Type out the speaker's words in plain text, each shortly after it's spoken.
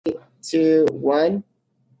2, 1.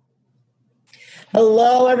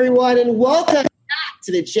 Hello, everyone, and welcome back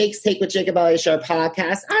to the Jake's Take with Jacob Elyachar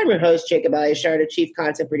Podcast. I'm your host, Jacob Elyachar, the chief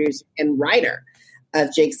content producer and writer of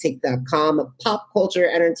jakestake.com, a pop culture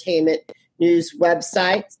entertainment news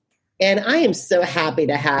website. And I am so happy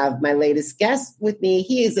to have my latest guest with me.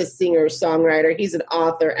 He is a singer-songwriter. He's an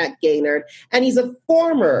author at Gaynrd, and he's a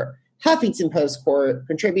former Huffington Post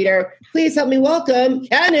contributor. Please help me welcome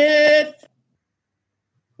Kenyth.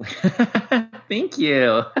 Thank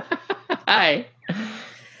you. Hi.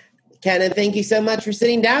 Kenyth, thank you so much for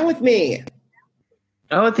sitting down with me.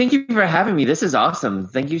 Oh, thank you for having me. This is awesome.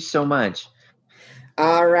 Thank you so much.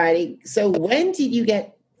 All righty. So when did you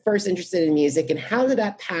get first interested in music, and how did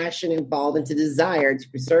that passion evolve into desire to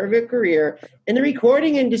pursue a career in the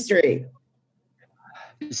recording industry?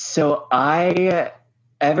 So as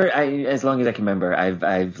long as I can remember,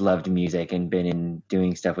 I've loved music and been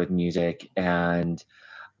doing stuff with music. And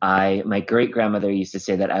my great grandmother used to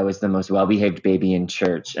say that I was the most well-behaved baby in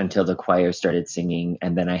church until the choir started singing.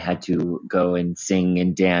 And then I had to go and sing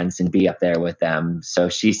and dance and be up there with them. So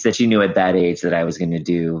she said she knew at that age that I was going to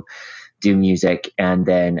do music. And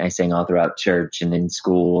then I sang all throughout church and in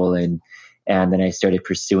school. And then I started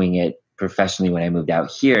pursuing it professionally when I moved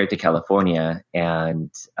out here to California.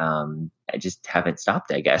 And I just haven't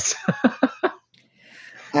stopped, I guess.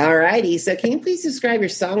 All righty. So can you please describe your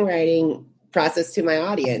songwriting process to my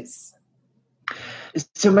audience?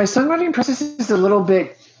 So my songwriting process is a little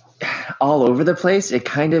bit all over the place. It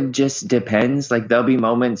kind of just depends. Like there'll be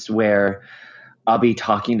moments where I'll be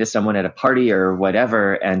talking to someone at a party or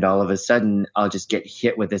whatever, and all of a sudden I'll just get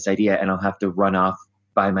hit with this idea and I'll have to run off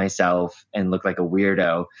by myself and look like a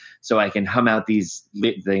weirdo so I can hum out these,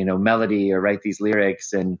 melody or write these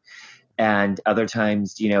lyrics. And other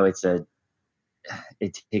times,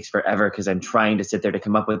 it takes forever because I'm trying to sit there to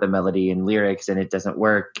come up with a melody and lyrics and it doesn't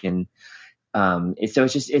work. And so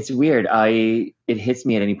it's weird. It hits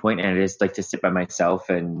me at any point, and I just like to sit by myself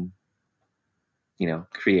and,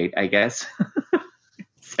 create, I guess.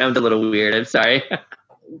 Sound a little weird. I'm sorry.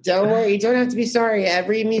 Don't worry. You don't have to be sorry.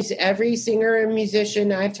 Every singer and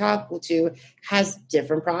musician I've talked to has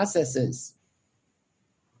different processes.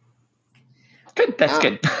 Good. That's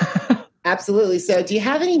good. Absolutely. So do you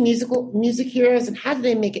have any music heroes, and how do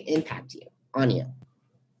they make an impact on you?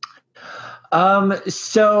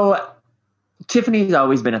 So Tiffany's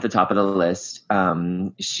always been at the top of the list.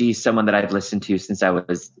 She's someone that I've listened to since I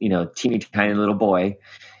was, teeny tiny little boy,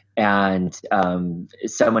 and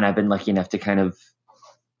someone I've been lucky enough to kind of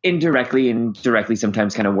indirectly and directly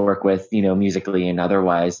sometimes kind of work with, musically and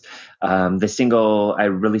otherwise. I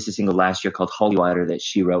released a single last year called Holy Water that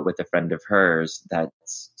she wrote with a friend of hers. I'm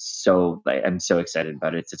so excited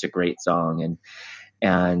about it. It's such a great song.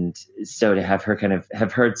 And so to have her kind of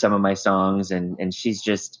have heard some of my songs, and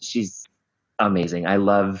she's amazing. I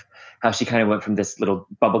love how she kind of went from this little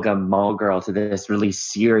bubblegum mall girl to this really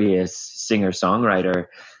serious singer-songwriter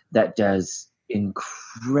that does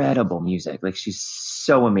incredible music. Like, she's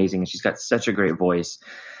so amazing, and she's got such a great voice.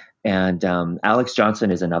 And Alex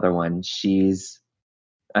Johnson is another one. She's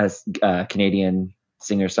a Canadian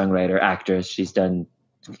singer-songwriter, actress. She's done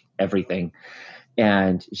everything.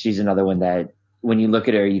 And she's another one that when you look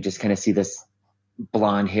at her, you just kind of see this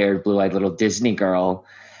blonde-haired, blue-eyed little Disney girl.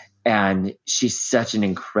 And she's such an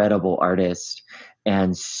incredible artist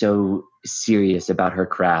and so serious about her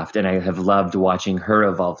craft. And I have loved watching her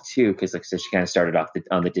evolve too, because like I said, she kind of started off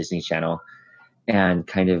on the Disney Channel and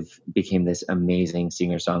kind of became this amazing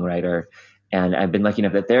singer-songwriter. And I've been lucky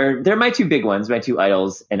enough that they're my two big ones, my two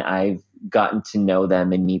idols, and I've gotten to know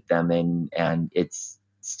them and meet them, and it's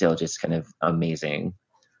still just kind of amazing.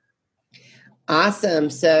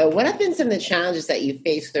 Awesome. So what have been some of the challenges that you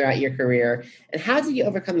faced throughout your career, and how did you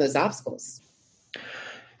overcome those obstacles?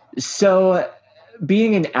 So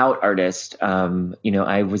being an out artist,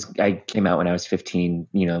 I came out when I was 15,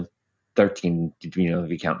 13, if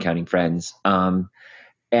you counting friends.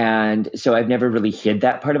 And so I've never really hid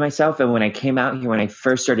that part of myself. And when I came out here, when I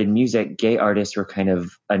first started music, gay artists were kind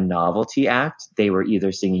of a novelty act. They were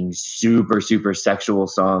either singing super, super sexual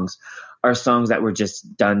songs or songs that were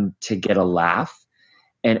just done to get a laugh.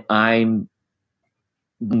 And I'm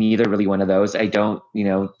neither really one of those. I don't,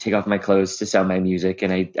 take off my clothes to sell my music.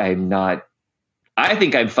 And I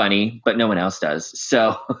think I'm funny, but no one else does.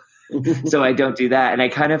 So I don't do that. And I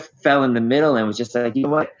kind of fell in the middle and was just like, you know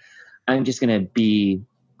what? I'm just going to be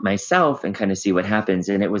myself and kind of see what happens.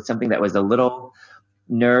 And it was something that was a little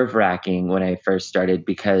nerve-wracking when I first started,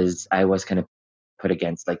 because I was kind of put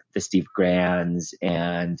against like the Steve Grands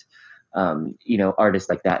and, artists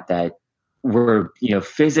like that were,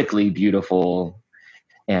 physically beautiful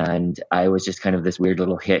And I was just kind of this weird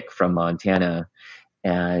little hick from Montana.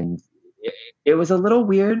 And it was a little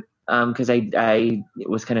weird because I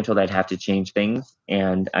was kind of told I'd have to change things,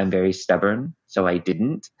 and I'm very stubborn, so I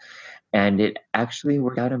didn't. And it actually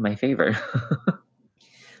worked out in my favor.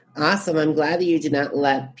 Awesome. I'm glad that you did not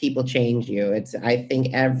let people change you. I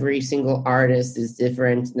think every single artist is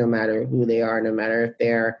different, no matter who they are, no matter if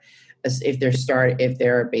they're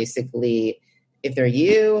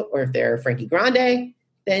you or if they're Frankie Grande,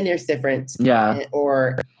 then there's different. Yeah.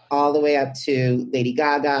 Or all the way up to Lady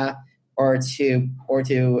Gaga or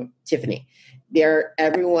to Tiffany.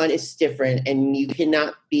 Everyone is different, and you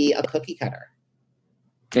cannot be a cookie cutter.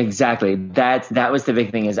 Exactly. That was the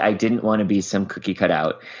big thing, is I didn't want to be some cookie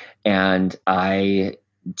cutout, and I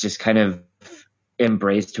just kind of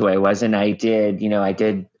embraced who I was. And I did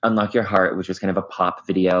Unlock Your Heart, which was kind of a pop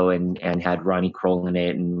video and had Ronnie Kroll in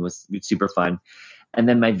it and was super fun. And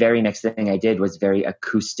then my very next thing I did was very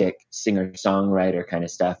acoustic singer-songwriter kind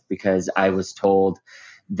of stuff, because I was told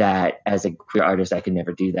that as a queer artist, I could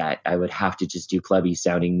never do that. I would have to just do clubby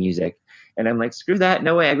sounding music. And I'm like, screw that.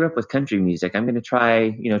 No way. I grew up with country music. I'm going to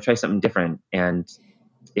try something different. And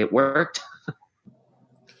it worked.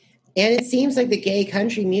 And it seems like the gay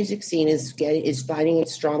country music scene is finding it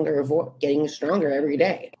stronger, getting stronger every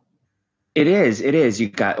day. It is.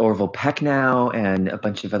 You've got Orville Peck now and a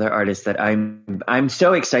bunch of other artists that I'm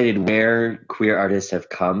so excited where queer artists have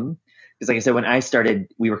come. Because like I said, when I started,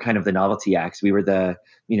 we were kind of the novelty acts. We were the,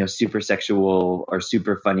 super sexual or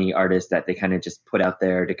super funny artists that they kind of just put out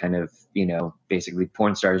there to kind of, basically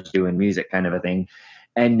porn stars doing music kind of a thing.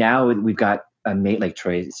 And now we've got a mate like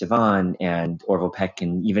Troye Sivan and Orville Peck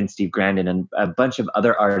and even Steve Grandin and a bunch of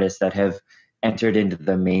other artists that have entered into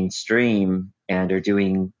the mainstream and are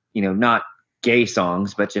doing, not gay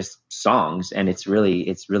songs, but just songs. And it's really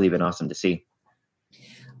been awesome to see.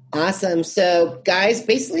 Awesome. So guys,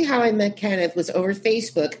 basically how I met Kenyth was over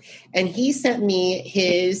Facebook, and he sent me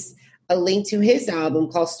a link to his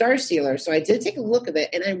album called Star Stealer. So I did take a look at it,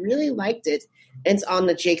 and I really liked it. And it's on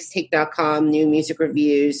the jakestake.com new music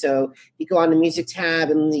review. So you go on the music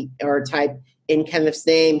tab or type in Kenyth's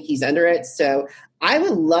name, he's under it. So I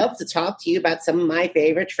would love to talk to you about some of my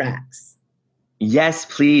favorite tracks. Yes,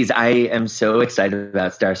 please. I am so excited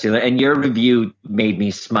about Star Stealer, and your review made me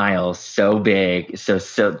smile so big. So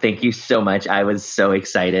thank you so much. I was so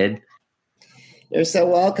excited. You're so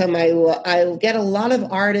welcome. I get a lot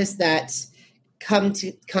of artists that come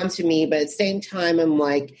to me, but at the same time, I'm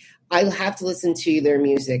like, I have to listen to their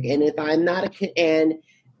music, and if I'm not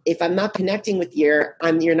connecting with you're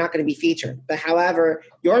not going to be featured. But however,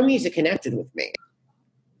 your music connected with me.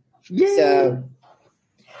 Yay. So.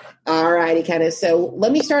 All righty, Kenyth. So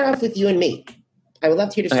let me start off with You and Me. I would love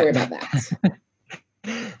to hear the story about that.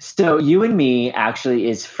 So You and Me actually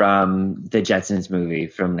is from the Jetsons movie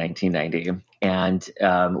from 1990 and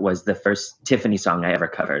was the first Tiffany song I ever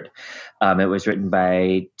covered. It was written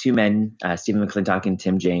by two men, Stephen McClintock and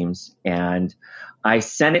Tim James. And I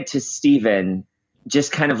sent it to Stephen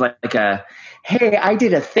just kind of like hey, I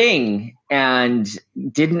did a thing, and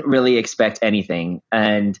didn't really expect anything.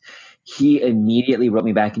 And he immediately wrote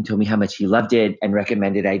me back and told me how much he loved it and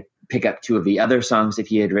recommended I pick up two of the other songs that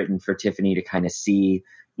he had written for Tiffany to kind of see,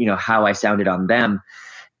 how I sounded on them.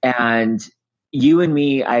 And You and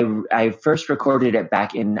Me, I first recorded it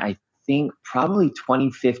back in, I think, probably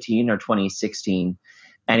 2015 or 2016.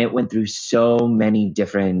 And it went through so many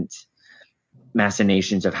different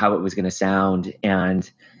machinations of how it was going to sound. And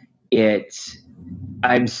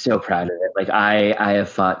I'm so proud of it. Like I have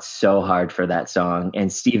fought so hard for that song,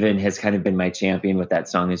 and Steven has kind of been my champion with that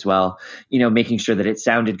song as well. Making sure that it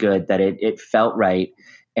sounded good, that it felt right.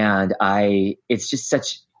 And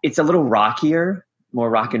it's a little rockier, more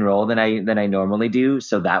rock and roll than I normally do.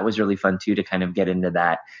 So that was really fun too, to kind of get into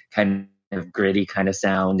that kind of gritty kind of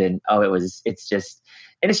sound. And it's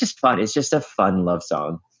just fun. It's just a fun love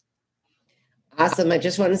song. Awesome. I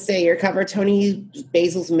just want to say your cover, Toni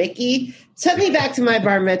Basil's Mickey, took me back to my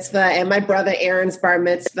bar mitzvah and my brother Aaron's bar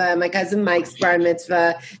mitzvah, my cousin Mike's bar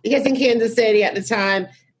mitzvah, because in Kansas City at the time,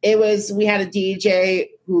 we had a DJ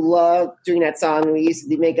who loved doing that song, and we used to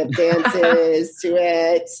do makeup dances to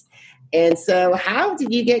it. And so how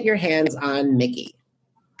did you get your hands on Mickey?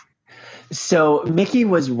 So Mickey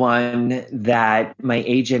was one that my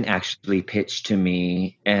agent actually pitched to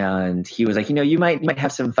me, and he was like, you might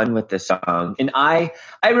have some fun with this song. And I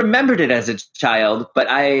remembered it as a child, but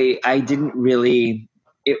I didn't really,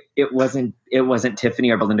 it wasn't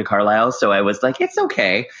Tiffany or Belinda Carlisle. So I was like, it's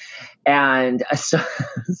okay. And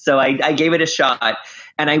so I gave it a shot,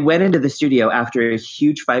 and I went into the studio after a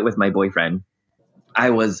huge fight with my boyfriend.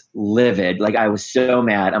 I was livid. Like, I was so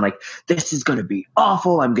mad. I'm like, this is going to be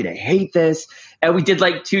awful. I'm going to hate this. And we did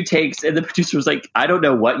like 2 takes, and the producer was like, I don't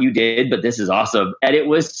know what you did, but this is awesome. And it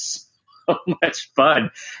was so much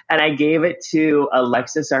fun. And I gave it to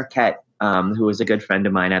Alexis Arquette, who was a good friend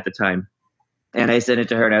of mine at the time. And I sent it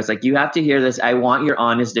to her, and I was like, you have to hear this. I want your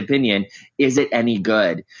honest opinion. Is it any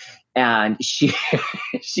good? And she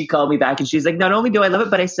she called me back, and she's like, not only do I love it,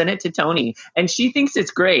 but I sent it to Toni, and she thinks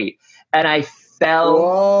it's great. And I fell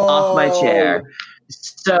off my chair.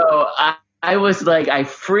 So I was like, I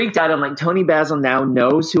freaked out. I'm like, Toni Basil now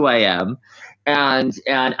knows who I am. And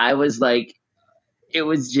I was like, it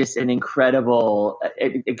was just an incredible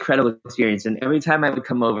experience. And every time I would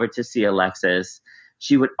come over to see Alexis,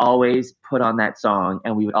 she would always put on that song,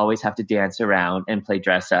 and we would always have to dance around and play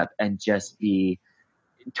dress up and just be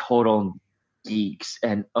total geeks.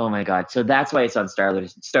 And oh my God. So that's why it's on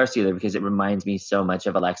Starstealer, because it reminds me so much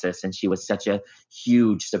of Alexis, and she was such a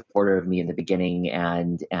huge supporter of me in the beginning.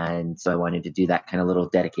 And so I wanted to do that kind of little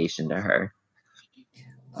dedication to her.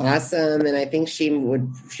 Awesome. And I think she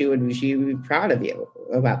would be proud of you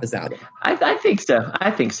about this album. I think so.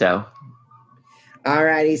 All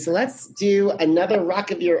righty, so let's do another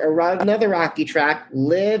rocky track,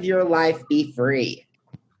 Live Your Life, Be Free.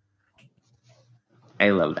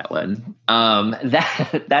 I love that one.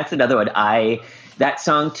 That's another one. That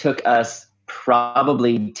song took us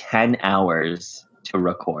probably 10 hours to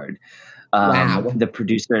record. Wow. The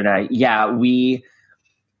producer and I,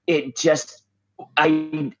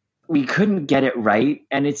 we couldn't get it right.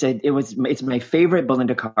 And it's my favorite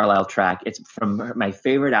Belinda Carlisle track. It's from my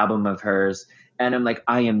favorite album of hers. And I'm like,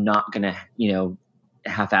 I am not going to,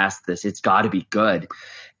 half-ass this. It's got to be good.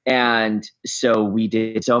 And so we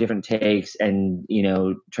did so many different takes and,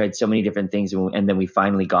 tried so many different things. And then we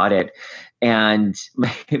finally got it. And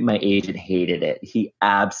my agent hated it. He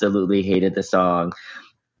absolutely hated the song.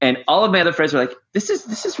 And all of my other friends were like, this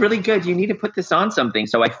is really good. You need to put this on something.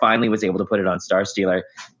 So I finally was able to put it on Starstealer.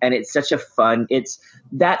 And it's such a fun, it's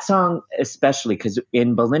that song, especially because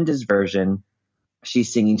in Belinda's version,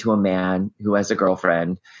 she's singing to a man who has a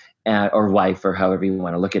girlfriend or wife, or however you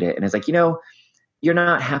want to look at it. And it's like, you're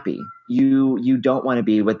not happy. You don't want to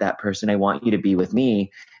be with that person. I want you to be with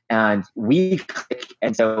me. And we click.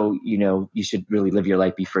 And so, you should really live your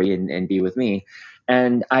life, be free, and be with me.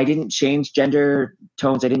 And I didn't change gender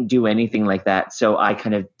tones. I didn't do anything like that. So I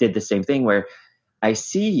kind of did the same thing where I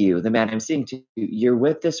see you, the man I'm seeing to, you're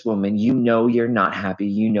with this woman, you're not happy.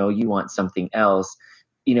 You want something else.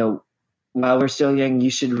 While we're still young, you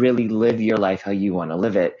should really live your life how you want to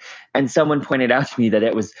live it. And someone pointed out to me that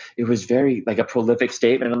it was very like a prolific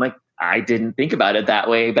statement. And I'm like, I didn't think about it that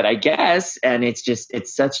way, but I guess. And it's just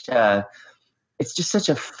such a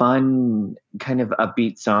fun kind of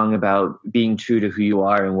upbeat song about being true to who you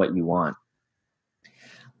are and what you want.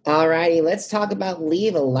 All righty, let's talk about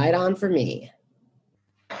Leave a Light On For Me.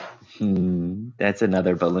 That's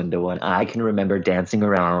another Belinda one. I can remember dancing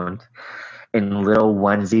around in little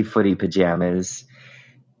onesie footy pajamas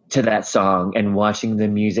to that song and watching the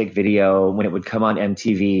music video when it would come on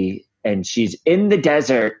MTV, and she's in the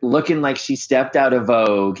desert looking like she stepped out of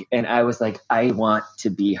Vogue. And I was like, I want to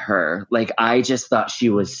be her. Like, I just thought she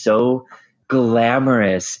was so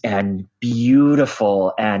glamorous and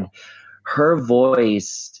beautiful, and her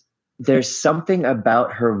voice, there's something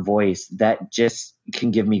about her voice that just can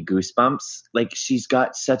give me goosebumps. Like, she's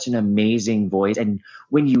got such an amazing voice. And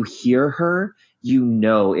when you hear her,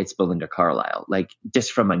 it's Belinda Carlisle, like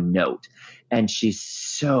just from a note. And she's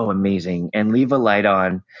so amazing. And Leave a Light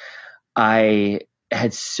On, I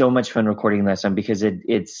had so much fun recording that song because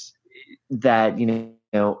it's that,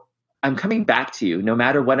 I'm coming back to you. No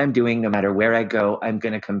matter what I'm doing, no matter where I go, I'm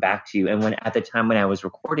going to come back to you. And at the time when I was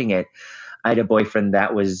recording it, I had a boyfriend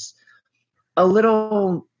that was a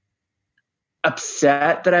little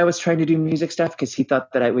upset that I was trying to do music stuff because he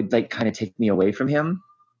thought that I would like kind of take me away from him.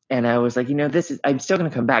 And I was like, I'm still going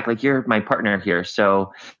to come back. Like, you're my partner here.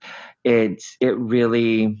 So it's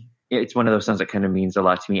one of those songs that kind of means a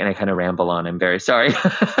lot to me. And I kind of ramble on. I'm very sorry.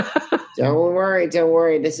 Don't worry.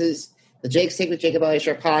 This is the Jake's Take with Jacob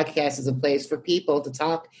Elyachar podcast, is a place for people to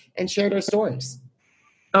talk and share their stories.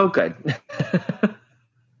 Oh, good.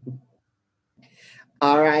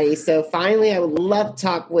 All righty. So finally, I would love to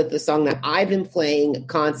talk with the song that I've been playing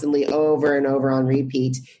constantly over and over on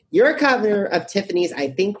repeat. Your cover of Tiffany's I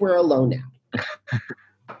Think We're Alone Now.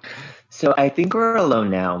 So I Think We're Alone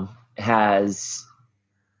Now it's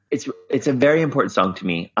a very important song to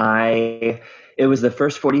me. It was the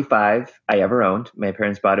first 45 I ever owned. My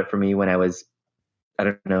parents bought it for me when I was,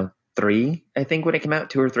 3, I think, when it came out,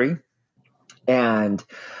 2 or 3. And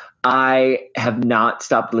I have not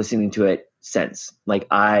stopped listening to it since. Like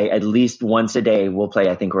I, at least once a day will play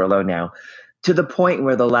I Think We're Alone Now, to the point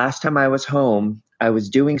where the last time I was home, I was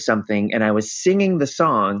doing something and I was singing the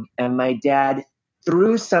song and my dad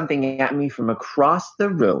threw something at me from across the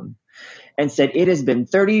room and said, "It has been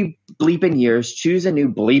 30 bleeping years. Choose a new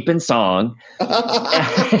bleeping song."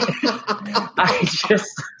 I just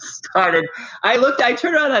started. I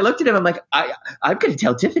turned around and I looked at him. I'm like, I'm going to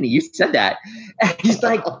tell Tiffany you said that. And he's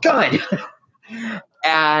like, "Good."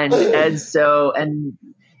 So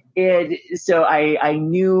I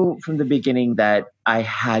knew from the beginning that I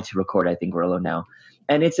had to record I Think We're Alone Now.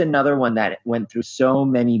 And it's another one that went through so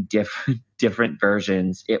many different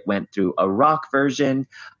versions. It went through a rock version,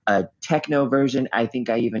 a techno version. I think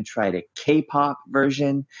I even tried a K-pop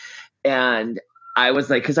version. And I was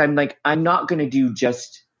like, because I'm not going to do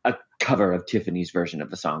just a cover of Tiffany's version of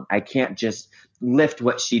the song. I can't just lift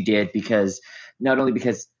what she did, because not only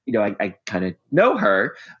because, I kind of know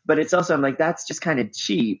her, but it's also, I'm like, that's just kind of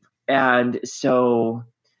cheap. And so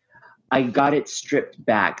I got it stripped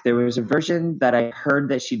back. There was a version that I heard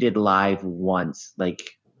that she did live once, like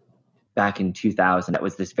back in 2000. That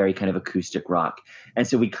was this very kind of acoustic rock. And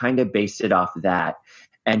so we kind of based it off that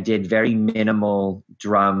and did very minimal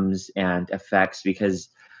drums and effects, because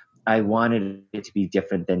I wanted it to be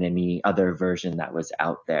different than any other version that was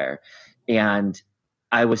out there. And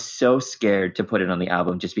I was so scared to put it on the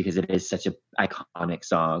album just because it is such an iconic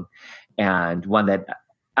song, and one that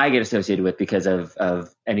I get associated with because of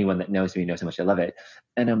anyone that knows me knows how much I love it.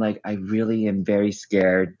 And I'm like, I really am very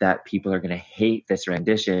scared that people are going to hate this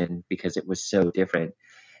rendition because it was so different.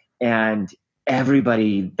 And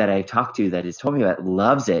everybody that I've talked to that has told me about it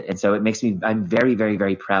loves it. And so it makes me, I'm very, very,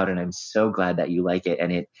 very proud. And I'm so glad that you like it.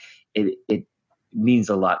 And it means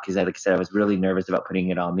a lot, because like I said, I was really nervous about putting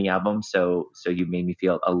it on the album. So you made me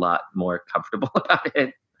feel a lot more comfortable about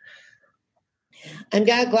it. I'm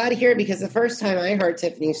glad to hear it, because the first time I heard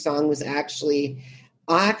Tiffany's song was actually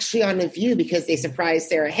on The View, because they surprised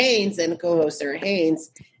Sarah Haynes and co-host Sarah Haynes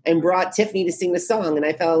and brought Tiffany to sing the song. And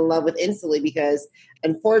I fell in love with instantly, because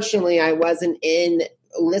unfortunately I wasn't in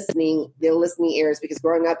the listening ears, because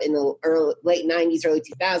growing up in the late 90s, early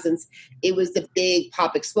 2000s, it was the big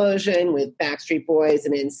pop explosion with Backstreet Boys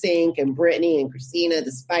and NSYNC and Britney and Christina,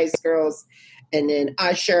 the Spice Girls, and then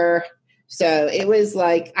Usher. So it was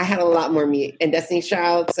like I had a lot more music, and Destiny's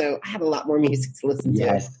Child. So I had a lot more music to listen to.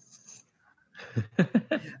 Yes.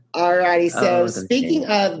 All righty. So speaking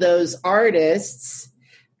of those artists,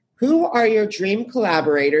 who are your dream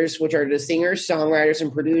collaborators, which are the singers, songwriters,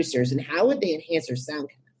 and producers, and how would they enhance their sound?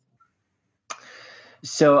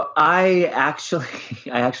 So I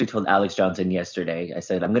actually told Alex Johnson yesterday. I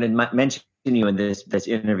said, I'm going to mention you in this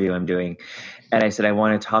interview I'm doing, and I said I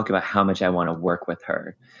want to talk about how much I want to work with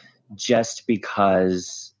her, just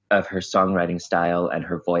because of her songwriting style and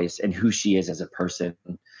her voice and who she is as a person.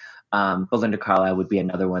 Belinda Carlisle would be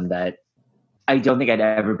another one that I don't think I'd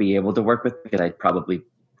ever be able to work with, because I'd probably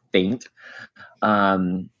faint.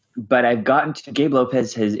 But I've gotten to Gabe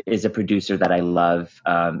Lopez is a producer that I love.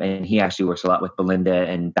 And he actually works a lot with Belinda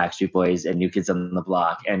and Backstreet Boys and New Kids on the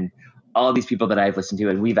Block and all these people that I've listened to,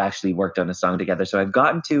 and we've actually worked on a song together. So I've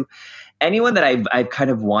gotten to anyone that I've kind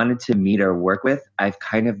of wanted to meet or work with, I've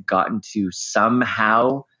kind of gotten to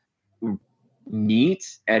somehow meet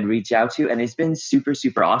and reach out to. And it's been super,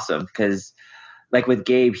 super awesome, because like with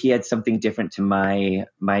Gabe, he had something different to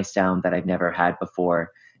my sound that I've never had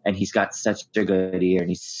before. And he's got such a good ear, and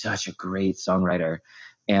he's such a great songwriter.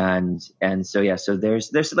 And so, yeah, so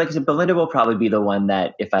there's like I said, Belinda will probably be the one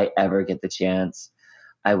that if I ever get the chance,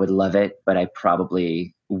 I would love it, but I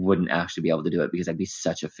probably wouldn't actually be able to do it because I'd be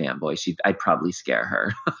such a fanboy. I'd probably scare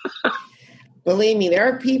her. Believe me, there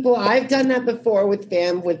are people, I've done that before with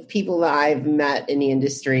people that I've met in the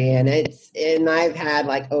industry, and I've had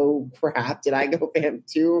like, oh crap, did I go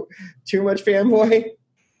too much fanboy?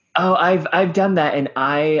 Oh, I've done that, and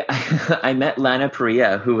I met Lana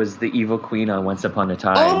Parrilla, who was the evil queen on Once Upon a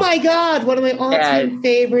Time. Oh my God, one of my all-time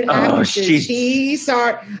favorite actresses.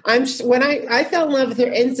 I fell in love with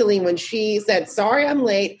her instantly when she said, "Sorry, I'm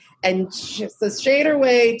late," and just straight her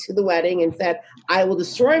way to the wedding and said, "I will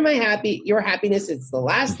destroy your happiness. It's the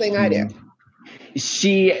last thing I do."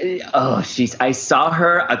 I saw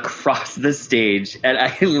her across the stage, and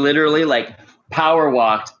I literally like power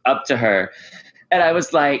walked up to her. And I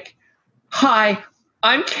was like, "Hi,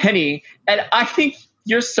 I'm Kenny, and I think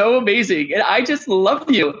you're so amazing, and I just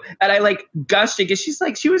love you." And I like gushed again.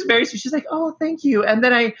 She was very sweet. She's like, "Oh, thank you." And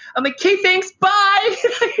then I'm like, "Okay, thanks, bye."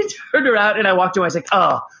 And I turned around and I walked away. I was like,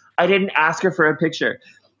 "Oh, I didn't ask her for a picture."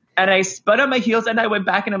 And I spun on my heels and I went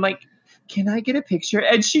back and I'm like, can I get a picture?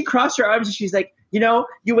 And she crossed her arms and she's like,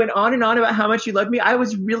 you went on and on about how much you loved me. I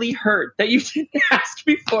was really hurt that you didn't ask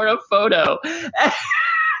me for a photo. And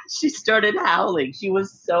she started howling. She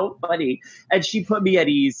was so funny. And she put me at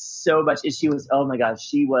ease so much. And she was, oh my gosh,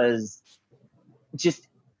 she was just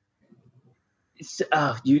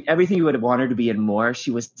everything you would have wanted her to be and more. She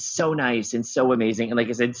was so nice and so amazing. And like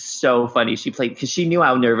I said, so funny. She played because she knew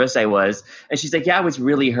how nervous I was. And she's like, yeah, I was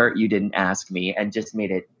really hurt you didn't ask me, and just made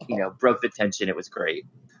it, broke the tension. It was great.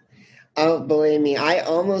 Oh, believe me, I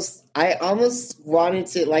almost wanted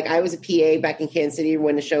to, like, I was a PA back in Kansas City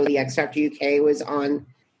when the show The X Factor UK was on,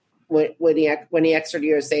 when the X Factor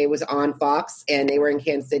USA was on Fox, and they were in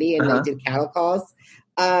Kansas City and they did cattle calls.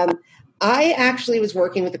 I actually was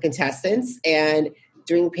working with the contestants and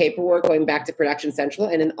doing paperwork, going back to Production Central.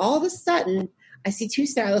 And then all of a sudden, I see two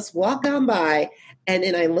stylists walk on by, and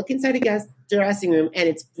then I look inside a dressing room, and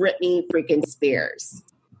it's Britney freaking Spears.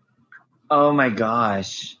 Oh my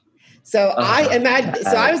gosh! So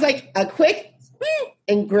I was like a quick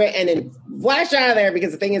and grit, and then flash out of there,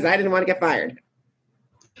 because the thing is, I didn't want to get fired.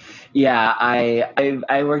 Yeah,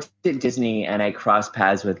 I worked at Disney, and I crossed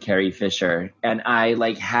paths with Carrie Fisher, and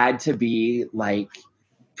I had to be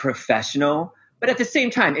professional, but at the same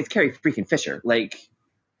time, it's Carrie freaking Fisher.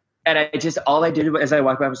 And all I did as I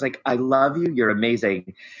walked by was like, I love you, you're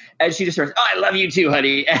amazing. And she just starts, oh, I love you too,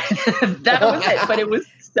 honey. And that was it. But it was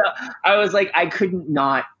I was like, I couldn't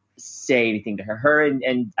not say anything to her.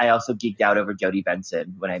 And I also geeked out over Jodie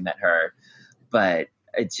Benson when I met her. But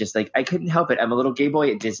it's just I couldn't help it. I'm a little gay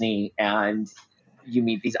boy at Disney, and you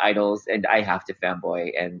meet these idols, and I have to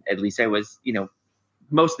fanboy. And at least I was,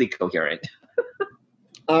 mostly coherent.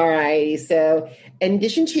 All right. So in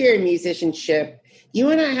addition to your musicianship, you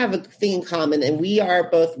and I have a thing in common, and we are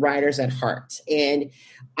both writers at heart. And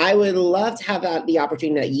I would love to have the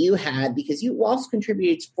opportunity that you had, because you also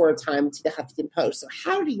contributed for a time to the Huffington Post. So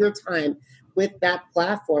how did your time with that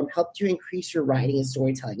platform help you increase your writing and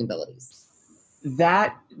storytelling abilities?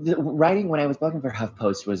 The writing when I was blogging for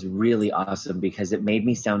HuffPost was really awesome, because it made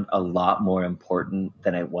me sound a lot more important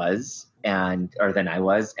than I was, and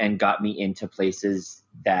got me into places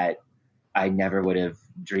that I never would have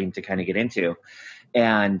dreamed to kind of get into.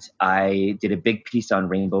 And I did a big piece on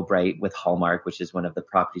Rainbow Bright with Hallmark, which is one of the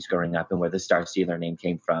properties growing up, and where the Star Stealer name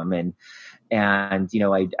came from. And I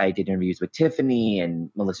did interviews with Tiffany and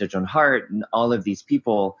Melissa Joan Hart and all of these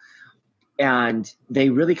people. And they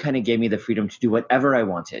really kind of gave me the freedom to do whatever I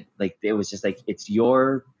wanted. It was just it's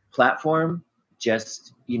your platform.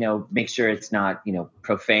 Just, make sure it's not,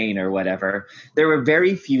 profane or whatever. There were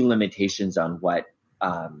very few limitations on what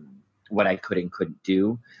I could and couldn't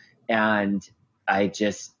do. And I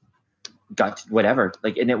just got to whatever.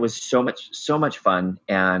 And it was so much fun,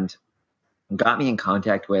 and got me in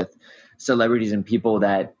contact with celebrities and people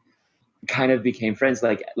that kind of became friends.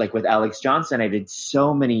 Like with Alex Johnson, I did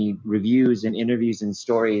so many reviews and interviews and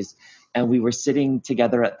stories, and we were sitting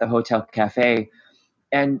together at the hotel cafe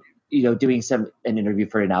and, doing an interview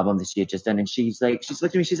for an album that she had just done. And she's looked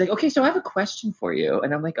at me, she's like, okay, so I have a question for you.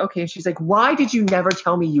 And I'm like, okay. And she's like, why did you never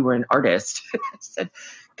tell me you were an artist? I said,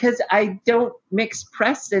 because I don't mix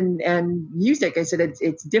press and music. I said,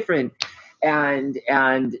 it's different. And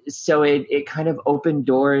so it kind of opened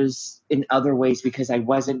doors in other ways, because I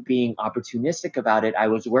wasn't being opportunistic about it. I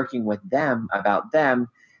was working with them about them,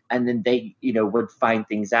 and then they, would find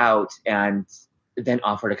things out and then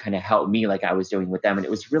offer to kind of help me like I was doing with them. And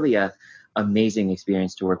it was really a amazing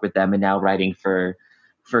experience to work with them. And now writing for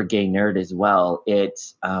Gaynrd as well, it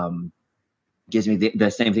gives me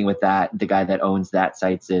the same thing with that. The guy that owns that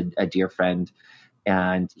site's a dear friend.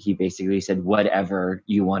 And he basically said, whatever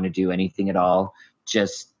you want to do, anything at all,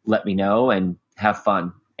 just let me know and have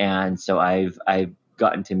fun. And so I've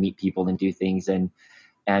gotten to meet people and do things and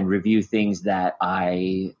review things that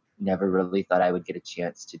I never really thought I would get a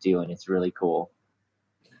chance to do. And it's really cool.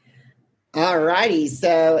 All righty.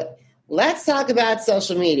 So let's talk about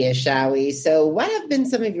social media, shall we? So what have been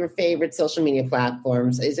some of your favorite social media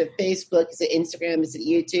platforms? Is it Facebook? Is it Instagram? Is it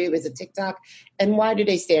YouTube? Is it TikTok? And why do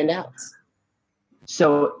they stand out?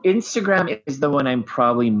 So Instagram is the one I'm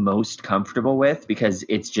probably most comfortable with, because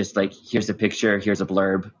it's just here's a picture, here's a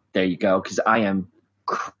blurb, there you go. Because I am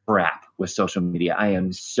crap with social media. I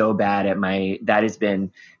am so bad at that has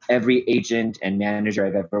been every agent and manager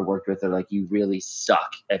I've ever worked with are like, you really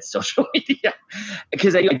suck at social media,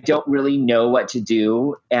 because I don't really know what to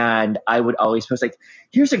do. And I would always post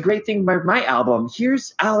here's a great thing about my album.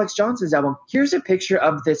 Here's Alex Johnson's album. Here's a picture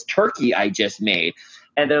of this turkey I just made.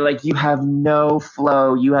 And they're like, you have no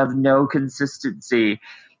flow. You have no consistency.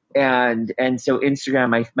 And so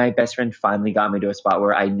Instagram, my best friend finally got me to a spot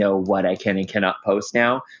where I know what I can and cannot post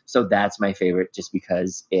now. So that's my favorite, just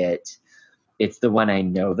because it's the one I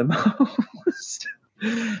know the most.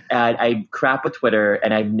 And I crap with Twitter,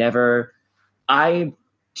 and I'm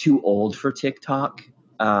too old for TikTok.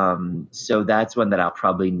 So that's one that I'll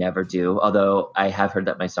probably never do. Although I have heard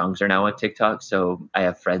that my songs are now on TikTok. So I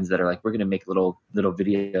have friends that are like, we're going to make little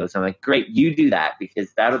videos. I'm like, great, you do that,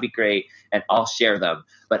 because that'll be great. And I'll share them.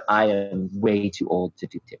 But I am way too old to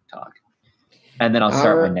do TikTok. And then I'll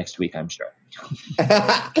start one next week, I'm sure.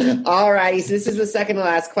 All righty. So this is the second to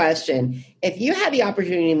last question. If you had the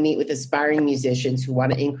opportunity to meet with aspiring musicians who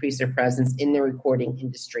want to increase their presence in the recording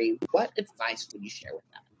industry, what advice would you share with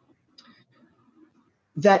them?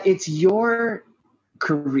 That it's your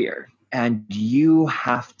career, and you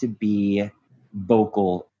have to be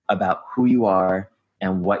vocal about who you are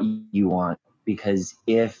and what you want. Because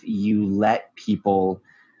if you let people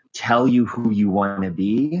tell you who you want to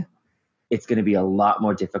be, it's going to be a lot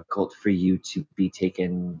more difficult for you to be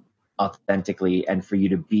taken authentically and for you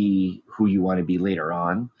to be who you want to be later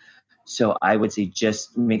on. So I would say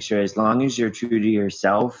just make sure, as long as you're true to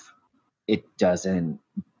yourself, it doesn't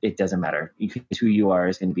matter. Who you are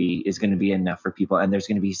is going to be enough for people. And there's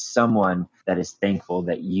going to be someone that is thankful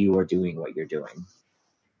that you are doing what you're doing.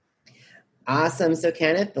 Awesome. So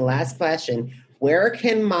Kenyth, the last question. Where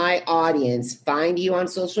can my audience find you on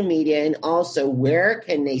social media? And also, where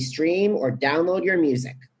can they stream or download your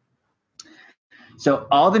music? So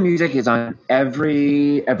all the music is on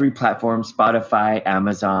every platform: Spotify,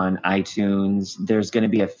 Amazon, iTunes. There's going to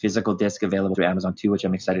be a physical disc available through Amazon too, which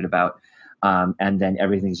I'm excited about. And then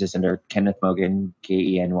everything's just under Kenyth Mogan,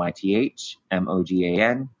 Kenyth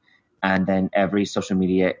Mogan. And then every social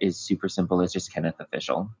media is super simple. It's just Kenyth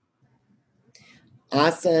Official.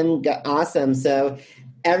 Awesome. So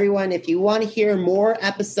everyone, if you want to hear more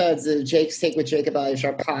episodes of Jake's Take with Jacob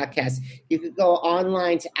Elyachar podcast, you could go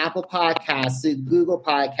online to Apple Podcasts, to Google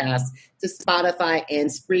Podcasts, to Spotify and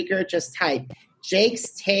Spreaker. Just type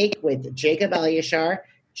Jake's Take with Jacob Elyachar,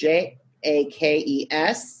 Jakes,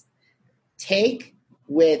 Take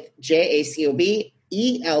with JACOB,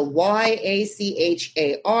 ELYACHAR.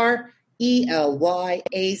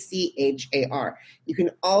 You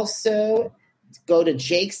can also go to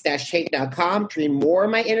jakes-take.com to read more of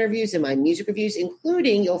my interviews and my music reviews,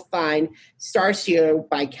 including you'll find Stars Here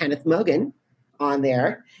by Kenyth Mogan on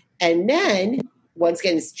there. And then, once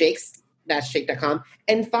again, it's jakes-take.com.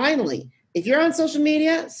 And finally, if you're on social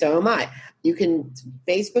media, so am I. You can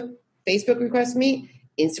Facebook request me,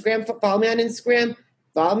 Instagram, follow me on Instagram,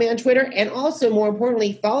 follow me on Twitter, and also, more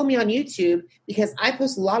importantly, follow me on YouTube, because I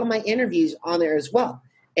post a lot of my interviews on there as well.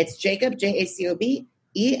 It's Jacob, JACOB,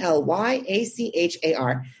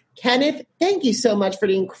 ELYACHAR. Kenyth, thank you so much for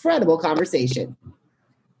the incredible conversation.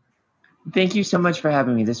 Thank you so much for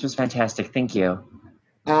having me. This was fantastic. Thank you.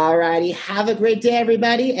 All righty. Have a great day,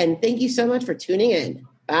 everybody. And thank you so much for tuning in.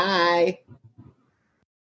 Bye.